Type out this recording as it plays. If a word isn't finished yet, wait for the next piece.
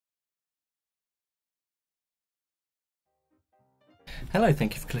Hello,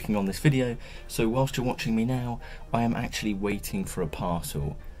 thank you for clicking on this video. So whilst you're watching me now, I am actually waiting for a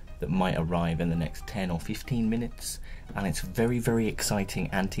parcel that might arrive in the next 10 or 15 minutes, and it's very exciting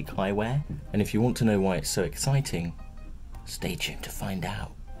antique eyewear. And if you want to know why it's so exciting, stay tuned to find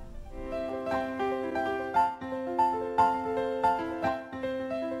out.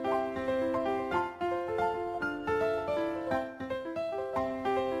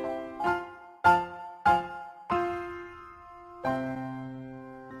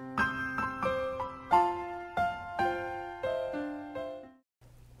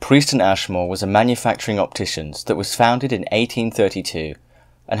 Priest & Ashmore was a manufacturing opticians that was founded in 1832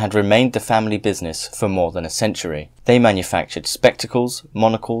 and had remained the family business for more than a century. They manufactured spectacles,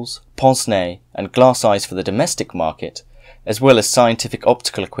 monocles, pince-nez and glass eyes for the domestic market, as well as scientific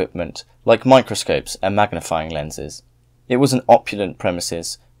optical equipment like microscopes and magnifying lenses. It was an opulent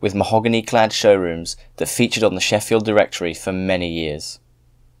premises with mahogany-clad showrooms that featured on the Sheffield Directory for many years.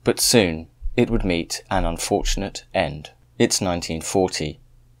 But soon it would meet an unfortunate end. It's 1940.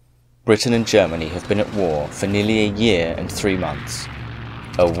 Britain and Germany have been at war for nearly a year and 3 months.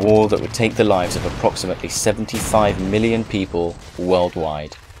 A war that would take the lives of approximately 75 million people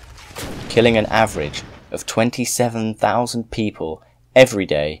worldwide, killing an average of 27,000 people every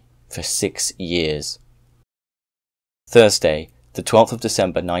day for 6 years. Thursday, the 12th of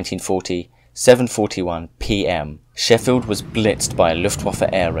December 1940, 7:41 p.m. Sheffield was blitzed by a Luftwaffe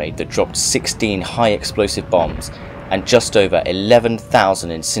air raid that dropped 16 high-explosive bombs and just over 11,000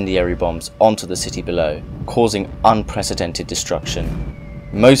 incendiary bombs onto the city below, causing unprecedented destruction.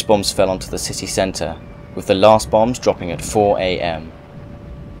 Most bombs fell onto the city centre, with the last bombs dropping at 4 a.m.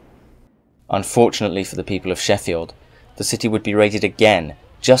 Unfortunately for the people of Sheffield, the city would be raided again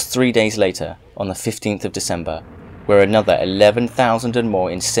just 3 days later, on the 15th of December, where another 11,000 and more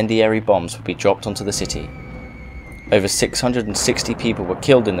incendiary bombs would be dropped onto the city. Over 660 people were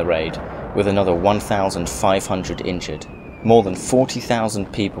killed in the raid, with another 1,500 injured. More than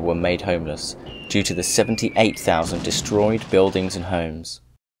 40,000 people were made homeless due to the 78,000 destroyed buildings and homes.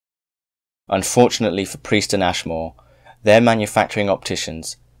 Unfortunately for Priest & Ashmore, their manufacturing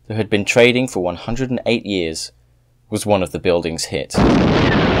opticians, who had been trading for 108 years, was one of the buildings hit.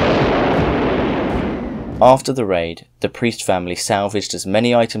 After the raid, the Priest family salvaged as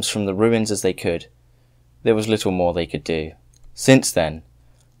many items from the ruins as they could. There was little more they could do. Since then,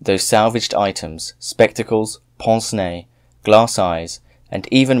 those salvaged items, spectacles, pince-nez, glass eyes, and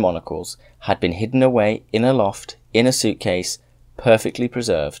even monocles, had been hidden away in a loft, in a suitcase, perfectly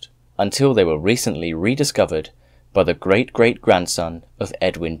preserved, until they were recently rediscovered by the great-great-grandson of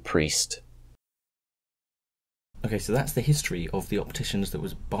Edwin Priest. Okay, so that's the history of the opticians that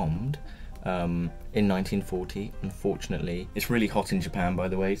was bombed in 1940, unfortunately. It's really hot in Japan, by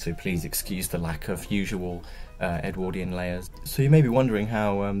the way, so please excuse the lack of usual Edwardian layers. So you may be wondering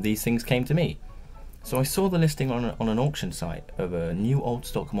how these things came to me. So I saw the listing on an auction site of a new old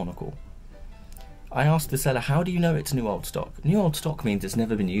stock monocle. I asked the seller, how do you know it's new old stock? New old stock means it's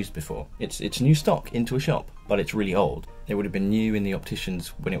never been used before. It's new stock into a shop, but it's really old. It would have been new in the opticians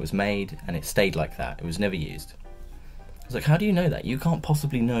when it was made, and it stayed like that. It was never used. I was like, how do you know that? You can't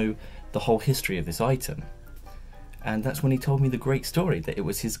possibly know the whole history of this item. And that's when he told me the great story, that it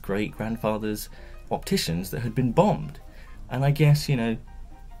was his great-grandfather's opticians that had been bombed. And I guess, you know,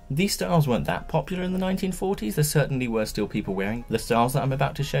 these styles weren't that popular in the 1940s. There certainly were still people wearing the styles that I'm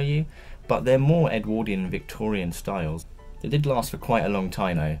about to show you, but they're more Edwardian and Victorian styles. They did last for quite a long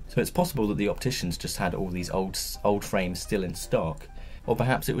time though, so it's possible that the opticians just had all these old frames still in stock, or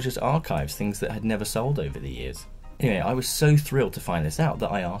perhaps it was just archives, things that had never sold over the years. Anyway, I was so thrilled to find this out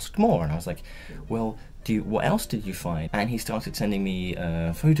that I asked more, and I was like, well, what else did you find? And he started sending me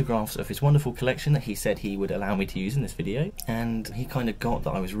photographs of his wonderful collection that he said he would allow me to use in this video. And he kind of got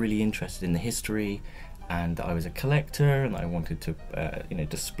that I was really interested in the history, and that I was a collector, and I wanted to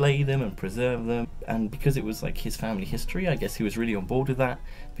display them and preserve them. And because it was like his family history, I guess he was really on board with that,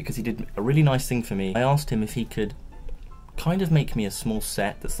 because he did a really nice thing for me. I asked him if he could kind of make me a small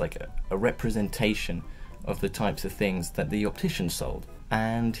set that's like a representation of the types of things that the opticians sold.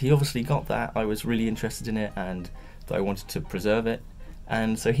 And he obviously got that. I was really interested in it and that I wanted to preserve it,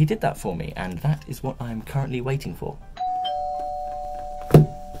 and so he did that for me, and that is what I'm currently waiting for.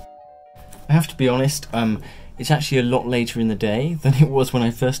 I have to be honest, it's actually a lot later in the day than it was when I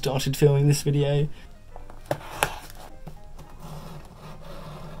first started filming this video.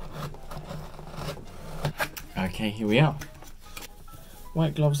 Okay, here we are.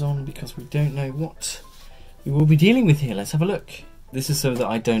 White gloves on because we don't know what we will be dealing with here. Let's have a look. This is so that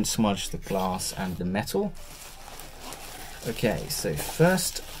I don't smudge the glass and the metal. Okay, so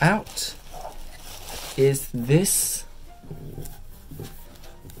first out is this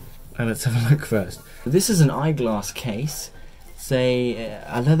Let's have a look first. This is an eyeglass case. Say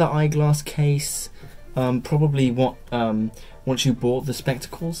a leather eyeglass case. Probably what once you bought the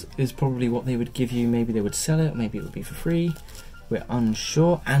spectacles is probably what they would give you. Maybe they would sell it, maybe it would be for free. We're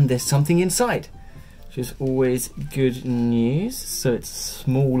unsure. And there's something inside, which is always good news. So it's a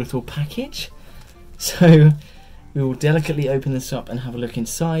small little package. So we will delicately open this up and have a look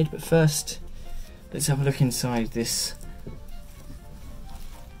inside. But first, let's have a look inside this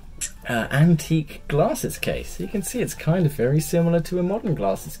antique glasses case. You can see it's kind of very similar to a modern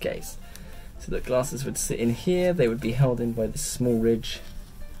glasses case. So the glasses would sit in here, they would be held in by this small ridge,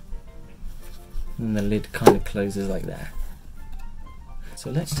 and the lid kind of closes like that.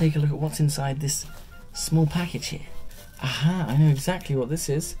 So let's take a look at what's inside this small package here. Aha, I know exactly what this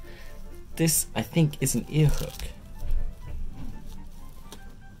is. This, I think, is an ear hook.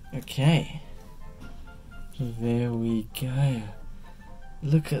 Okay, there we go.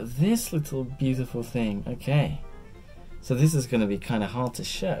 Look at this little beautiful thing. Okay, so this is going to be kind of hard to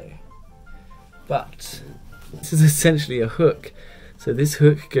show, but this is essentially a hook. So this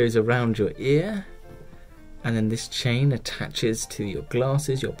hook goes around your ear, and then this chain attaches to your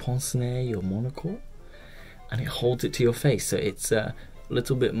glasses, your pince-nez, your monocle, and it holds it to your face. So it's a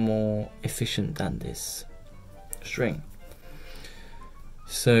little bit more efficient than this string.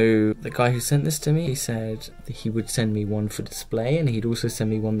 So the guy who sent this to me, he said that he would send me one for display, and he'd also send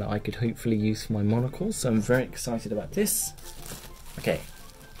me one that I could hopefully use for my monocle. So I'm very excited about this. Okay.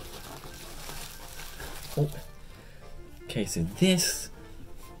 Oh. Okay, so this,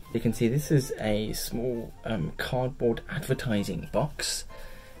 you can see this is a small cardboard advertising box,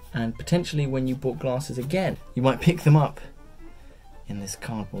 and potentially when you bought glasses again, you might pick them up in this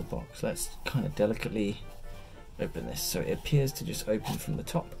cardboard box. Let's kind of delicately open this. So it appears to just open from the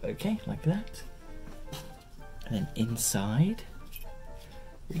top, okay, like that. And then inside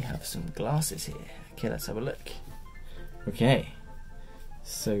we have some glasses here. Okay, let's have a look. Okay,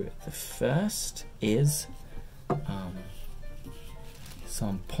 so the first is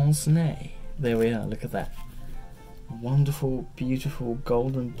some pince-nez. There we are, look at that. Wonderful, beautiful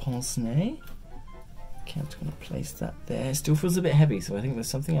golden pince-nez. Okay, I'm just going to place that there. It still feels a bit heavy, so I think there's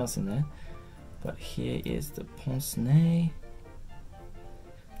something else in there. But here is the pince-nez,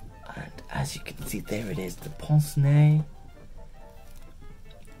 and as you can see, there it is, the pince-nez.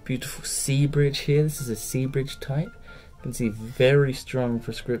 Beautiful C bridge here. This is a C bridge type. You can see very strong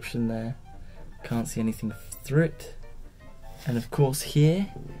prescription there. Can't see anything through it. And of course,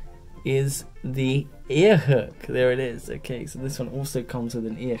 here is the ear hook. There it is. Okay, so this one also comes with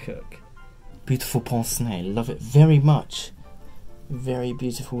an ear hook. Beautiful pince-nez. Love it very much. Very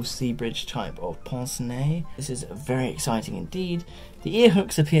beautiful C bridge type of pince-nez. This is very exciting indeed. The ear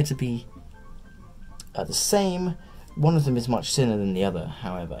hooks appear to be the same. One of them is much thinner than the other,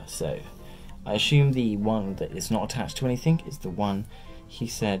 however, so I assume the one that is not attached to anything is the one he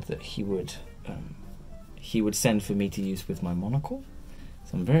said that he would send for me to use with my monocle.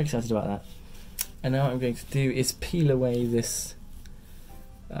 So I'm very excited about that. And now what I'm going to do is peel away this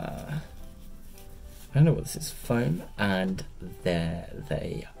I don't know what this is, foam, and there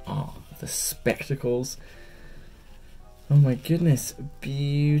they are, the spectacles. Oh my goodness,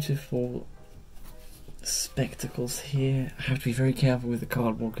 beautiful spectacles here. I have to be very careful with the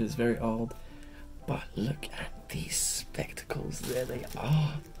cardboard because it's very old, but look at these spectacles, there they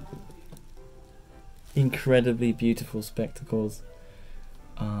are. Incredibly beautiful spectacles.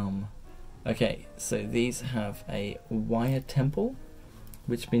 Okay, so these have a wire temple,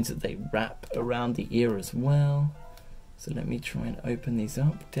 which means that they wrap around the ear as well. So let me try and open these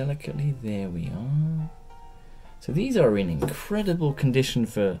up delicately. There we are. So these are in incredible condition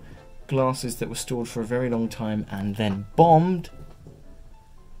for glasses that were stored for a very long time and then bombed.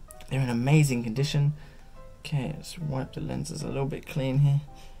 They're in amazing condition. Okay, let's wipe the lenses a little bit clean here.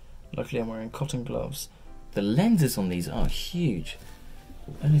 Luckily I'm wearing cotton gloves. The lenses on these are huge.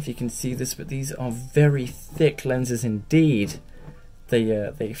 I don't know if you can see this, but these are very thick lenses indeed.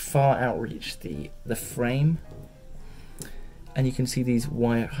 They far outreach the frame, and you can see these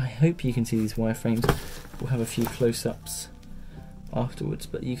wire. I hope you can see these wire frames. We'll have a few close-ups afterwards,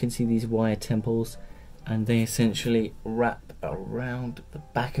 but you can see these wire temples, and they essentially wrap around the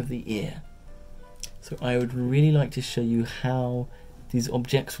back of the ear. So I would really like to show you how these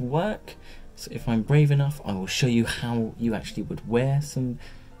objects work. So if I'm brave enough, I will show you how you actually would wear some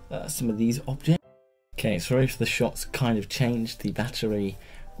of these objects. Okay, sorry if the shots kind of changed. The battery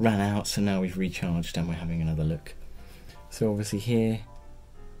ran out, so now we've recharged and we're having another look. So obviously here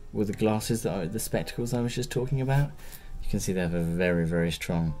were the glasses the spectacles I was just talking about. You can see they have a very, very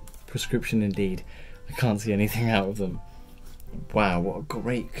strong prescription indeed. I can't see anything out of them. Wow, what a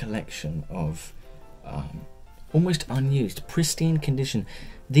great collection of almost unused, pristine condition.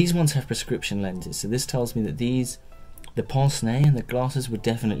 These ones have prescription lenses, so this tells me that these, the pince-nez and the glasses, were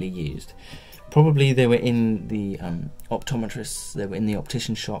definitely used. Probably they were in the optometrists, they were in the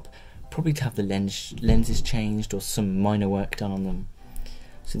optician shop, probably to have the lenses changed or some minor work done on them.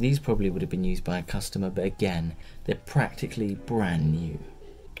 So these probably would have been used by a customer, but again, they're practically brand new.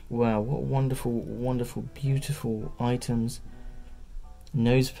 Wow, what wonderful, wonderful, beautiful items.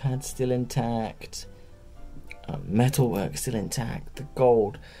 Nose pad still intact, metalwork still intact, the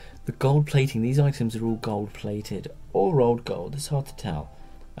gold plating. These items are all gold plated or rolled gold. It's hard to tell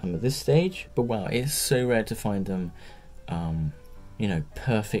at this stage, but wow, it's so rare to find them you know,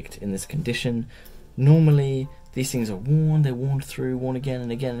 perfect in this condition. Normally these things are worn, they're worn through, worn again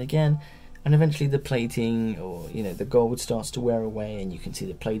and again and again, and eventually the plating, or you know, the gold starts to wear away and you can see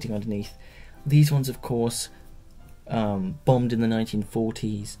the plating underneath. These ones, of course, bombed in the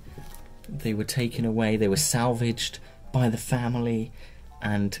 1940s. They were taken away, they were salvaged by the family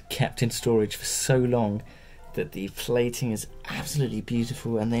and kept in storage for so long that the plating is absolutely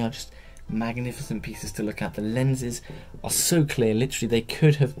beautiful, and they are just magnificent pieces to look at. The lenses are so clear, literally they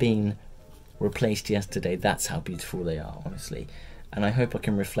could have been replaced yesterday. That's how beautiful they are, honestly, and I hope I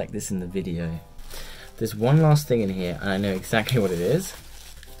can reflect this in the video. There's one last thing in here and I know exactly what it is.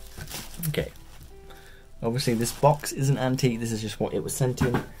 Okay, obviously this box isn't antique, this is just what it was sent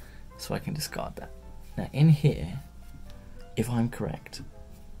in, so I can discard that. Now in here, if I'm correct,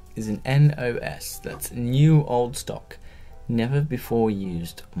 is an NOS, that's new old stock, never before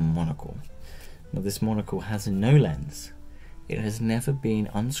used monocle. Now this monocle has no lens, it has never been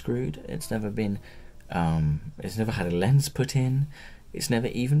unscrewed, it's never been it's never had a lens put in, it's never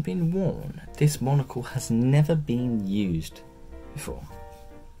even been worn. This monocle has never been used before,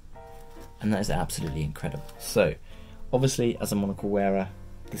 and that is absolutely incredible. So obviously as a monocle wearer,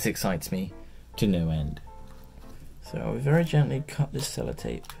 this excites me to no end. So I will very gently cut this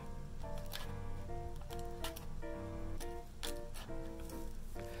sellotape.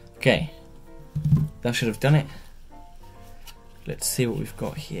 Okay, that should have done it. Let's see what we've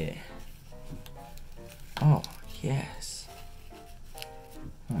got here. Oh, yes.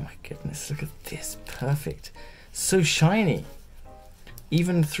 Oh my goodness, look at this, perfect. So shiny.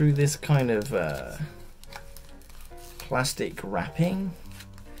 Even through this kind of plastic wrapping,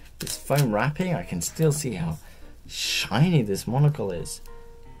 this foam wrapping, I can still see how shiny this monocle is.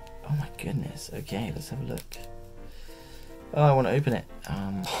 Oh my goodness, okay, let's have a look. Oh, I want to open it.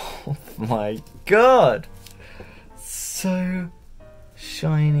 Oh my god! So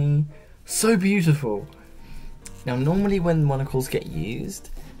shiny, so beautiful. Now normally when monocles get used,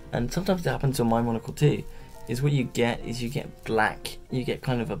 and sometimes it happens on my monocle too, is what you get is you get black, you get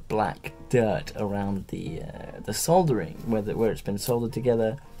kind of a black dirt around the soldering, where it's been soldered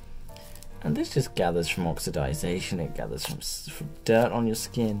together. And this just gathers from oxidization, it gathers from dirt on your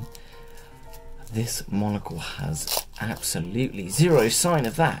skin. This monocle has absolutely zero sign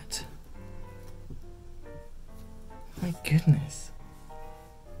of that. My goodness.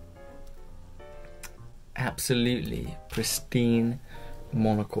 Absolutely pristine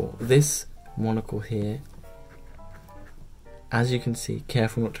monocle. This monocle here, as you can see,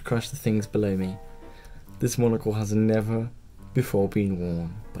 careful not to crush the things below me, this monocle has never before been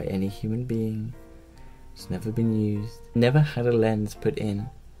worn by any human being. It's never been used, never had a lens put in,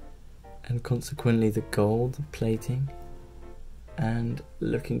 and consequently the gold plating and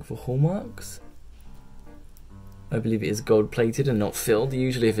looking for hallmarks. I believe it is gold plated and not filled.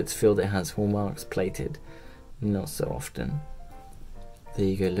 Usually if it's filled it has hallmarks plated, not so often. There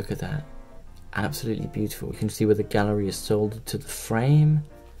you go, look at that. Absolutely beautiful. You can see where the gallery is soldered to the frame.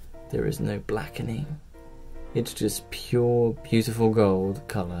 There is no blackening. It's just pure beautiful gold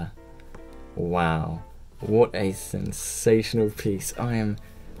colour. Wow, what a sensational piece. I am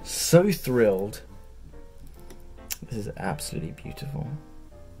so thrilled. This is absolutely beautiful.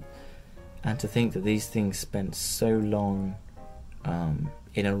 And to think that these things spent so long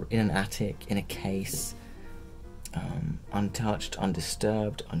in an attic, in a case, untouched,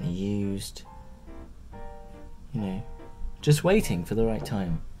 undisturbed, unused, you know, just waiting for the right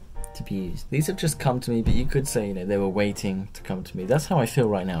time to be used. These have just come to me, but you could say, you know, they were waiting to come to me. That's how I feel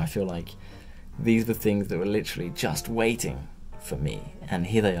right now. I feel like these were things that were literally just waiting for me, and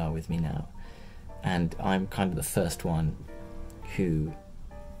here they are with me now. And I'm kind of the first one who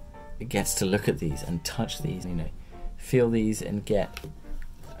gets to look at these and touch these, you know, feel these and get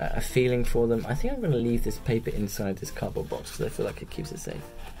a feeling for them. I think I'm going to leave this paper inside this cardboard box because I feel like it keeps it safe.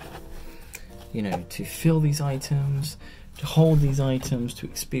 You know, to feel these items, to hold these items, to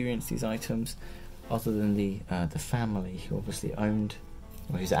experience these items. other than the family who obviously owned,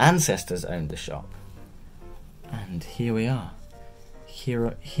 or whose ancestors owned the shop. And here we are.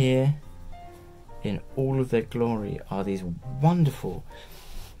 Here in all of their glory are these wonderful,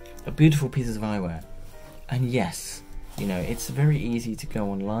 beautiful pieces of eyewear. And yes, you know, it's very easy to go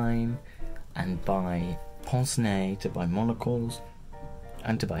online and buy pince-nez, to buy monocles,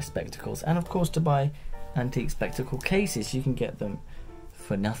 and to buy spectacles, and of course to buy antique spectacle cases. You can get them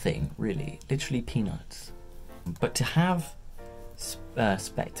for nothing, really, literally peanuts. But to have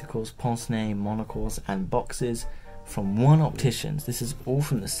spectacles, pince-nez, monocles, and boxes from one optician's, this is all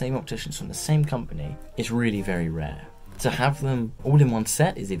from the same opticians, from the same company, is really very rare. To have them all in one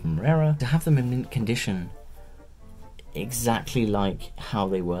set is even rarer. To have them in mint condition, exactly like how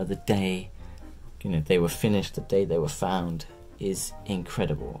they were the day, you know, they were finished, the day they were found, is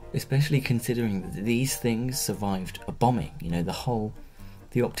incredible. Especially considering that these things survived a bombing. You know,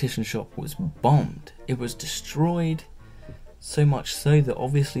 the optician shop was bombed. It was destroyed, so much so that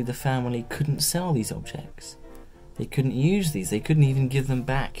obviously the family couldn't sell these objects. They couldn't use these. They couldn't even give them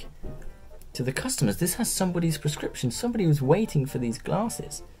back to the customers. This has somebody's prescription. Somebody was waiting for these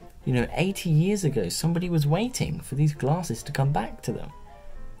glasses. You know, 80 years ago, somebody was waiting for these glasses to come back to them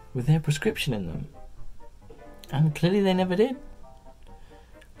with their prescription in them. And clearly they never did.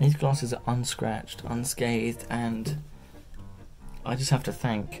 These glasses are unscratched, unscathed, and I just have to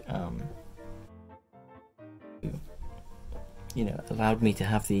thank, you know, allowed me to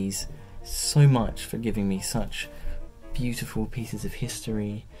have these so much, for giving me such beautiful pieces of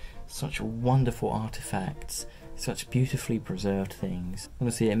history, such wonderful artifacts, such beautifully preserved things.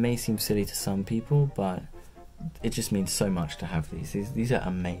 Honestly, it may seem silly to some people, but it just means so much to have these. These are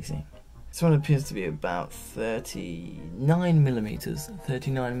amazing. This one appears to be about 39 millimeters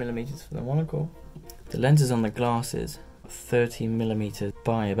for the monocle. The lenses on the glasses, 30 millimeters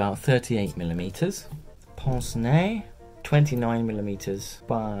by about 38 millimeters. Pince-nez, 29 millimeters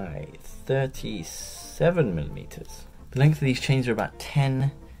by 37 millimeters. The length of these chains are about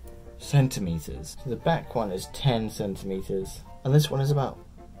 10 centimeters. So the back one is 10 centimeters, and this one is about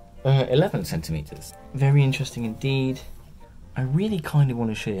 11 centimeters. Very interesting indeed. I really kind of want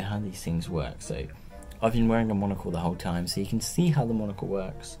to show you how these things work. So I've been wearing a monocle the whole time, so you can see how the monocle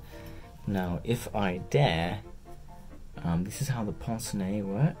works. Now, if I dare, this is how the pince-nez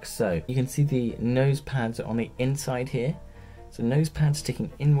works. So you can see the nose pads are on the inside here. So nose pads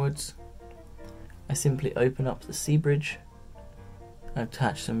sticking inwards. I simply open up the C bridge and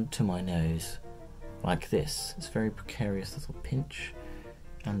attach them to my nose like this. It's a very precarious little pinch.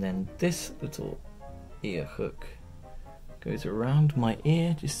 And then this little ear hook goes around my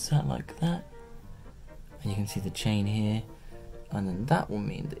ear, just sat like that. And you can see the chain here. And then that will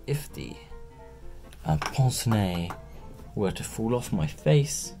mean that if the pince-nez were to fall off my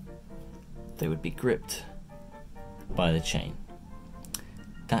face, they would be gripped by the chain.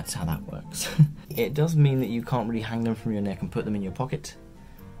 That's how that works. It does mean that you can't really hang them from your neck and put them in your pocket,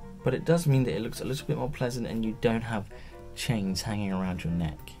 but it does mean that it looks a little bit more pleasant and you don't have chains hanging around your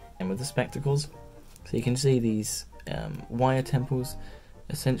neck. And with the spectacles, so you can see these wire temples.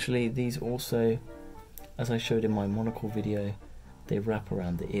 Essentially, these also, as I showed in my monocle video, they wrap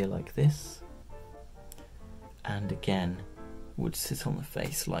around the ear like this, and again would sit on the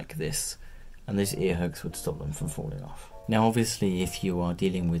face like this, and those ear hooks would stop them from falling off. Now obviously, if you are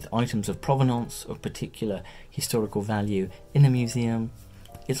dealing with items of provenance of particular historical value in a museum,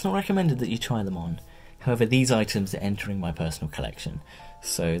 it's not recommended that you try them on. However, these items are entering my personal collection,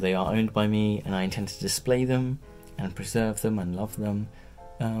 so they are owned by me and I intend to display them and preserve them and love them.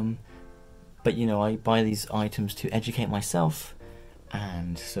 But you know, I buy these items to educate myself,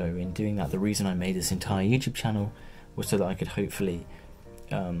 and so in doing that, the reason I made this entire YouTube channel was so that I could hopefully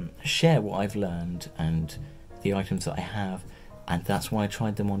share what I've learned and the items that I have, and that's why I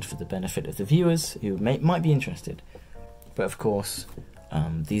tried them on, for the benefit of the viewers who might be interested. But of course,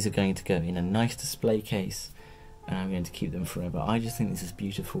 these are going to go in a nice display case, and I'm going to keep them forever. I just think this is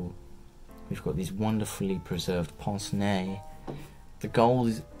beautiful. We've got these wonderfully preserved pince-nez. The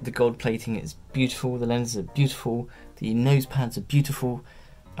gold plating is beautiful. The lenses are beautiful. The nose pads are beautiful.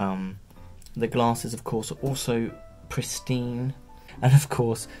 The glasses, of course, are also pristine, and of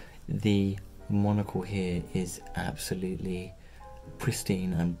course, the monocle here is absolutely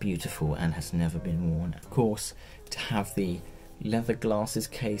pristine and beautiful and has never been worn. Of course, to have the leather glasses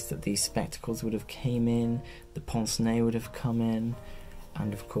case that these spectacles would have came in, the pince-nez would have come in,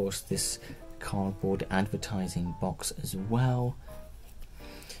 and of course this cardboard advertising box as well.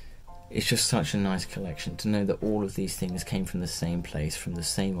 It's just such a nice collection to know that all of these things came from the same place, from the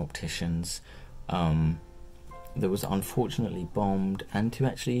same opticians. that was unfortunately bombed, and to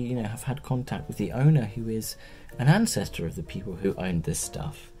actually, you know, have had contact with the owner, who is an ancestor of the people who owned this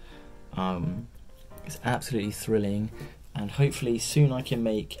stuff. It's absolutely thrilling, and hopefully soon I can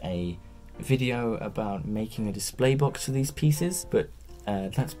make a video about making a display box for these pieces, but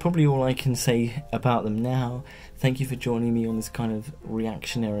that's probably all I can say about them now. Thank you for joining me on this kind of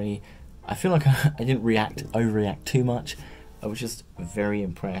reactionary. I feel like I didn't overreact too much. I was just very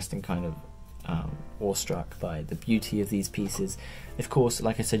impressed and kind of awestruck by the beauty of these pieces. Of course,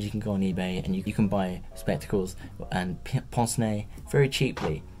 like I said, you can go on eBay and you can buy spectacles and pince-nez very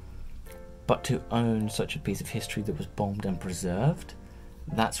cheaply. But to own such a piece of history that was bombed and preserved,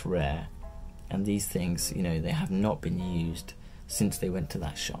 that's rare. And these things, you know, they have not been used since they went to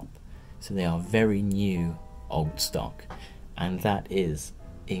that shop. So they are very new old stock, and that is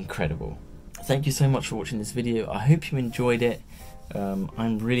incredible. Thank you so much for watching this video. I hope you enjoyed it.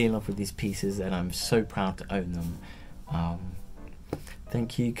 I'm really in love with these pieces and I'm so proud to own them.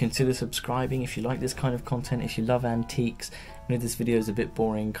 Thank you. Consider subscribing if you like this kind of content, if you love antiques. I know this video is a bit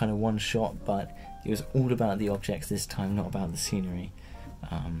boring, kind of one shot, but it was all about the objects this time, not about the scenery.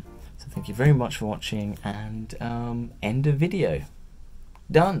 So thank you very much for watching, and end of video.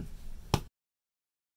 Done.